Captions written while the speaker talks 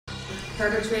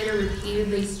Perpetrator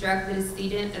repeatedly struck the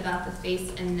decedent about the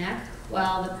face and neck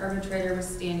while the perpetrator was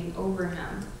standing over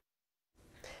him.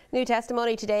 New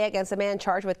testimony today against a man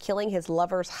charged with killing his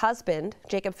lover's husband.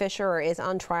 Jacob Fisher is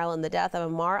on trial in the death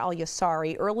of Ammar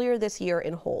al-Yassari earlier this year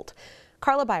in Holt.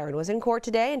 Carla Byron was in court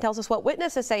today and tells us what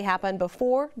witnesses say happened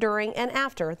before, during, and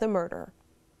after the murder.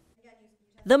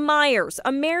 The Myers,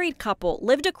 a married couple,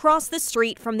 lived across the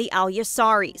street from the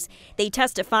al-Yassaris. They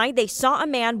testified they saw a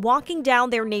man walking down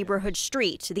their neighborhood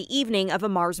street the evening of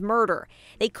Ammar's murder.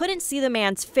 They couldn't see the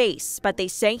man's face, but they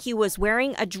say he was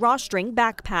wearing a drawstring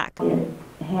backpack.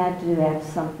 It had to have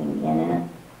something in it.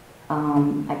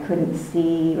 I couldn't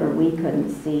see, or we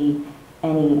couldn't see,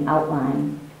 any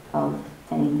outline of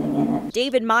anything in it.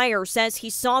 David Meyer says he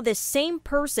saw this same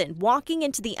person walking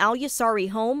into the al-Yassari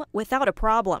home without a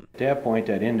problem. At that point,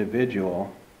 that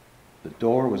individual, the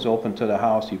door was open to the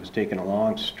house. He was taking a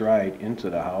long stride into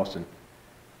the house and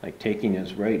like taking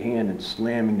his right hand and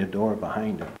slamming the door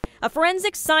behind him. A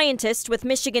forensic scientist with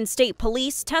Michigan State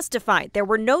Police testified there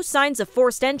were no signs of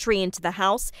forced entry into the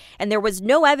house and there was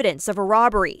no evidence of a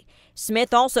robbery.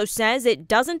 Smith also says it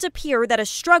doesn't appear that a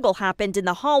struggle happened in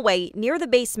the hallway near the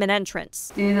basement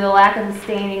entrance. Due to the lack of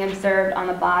staining observed on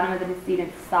the bottom of the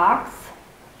decedent's socks,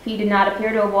 he did not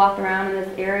appear to have walked around in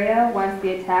this area once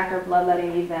the attack or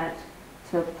bloodletting event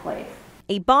took place.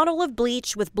 A bottle of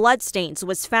bleach with bloodstains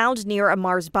was found near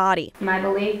Ammar's body. My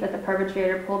belief that the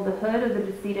perpetrator pulled the hood of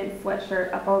the decedent's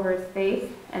sweatshirt up over his face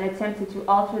and attempted to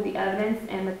alter the evidence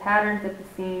and the patterns at the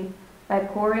scene by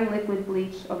pouring liquid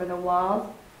bleach over the walls,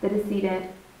 the decedent,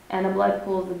 and the blood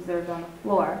pools observed on the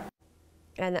floor.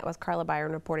 And that was Carla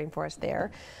Byron reporting for us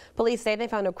there. Police say they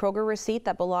found a Kroger receipt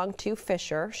that belonged to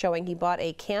Fisher, showing he bought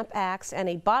a camp axe and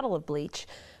a bottle of bleach.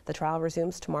 The trial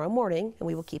resumes tomorrow morning, and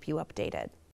we will keep you updated.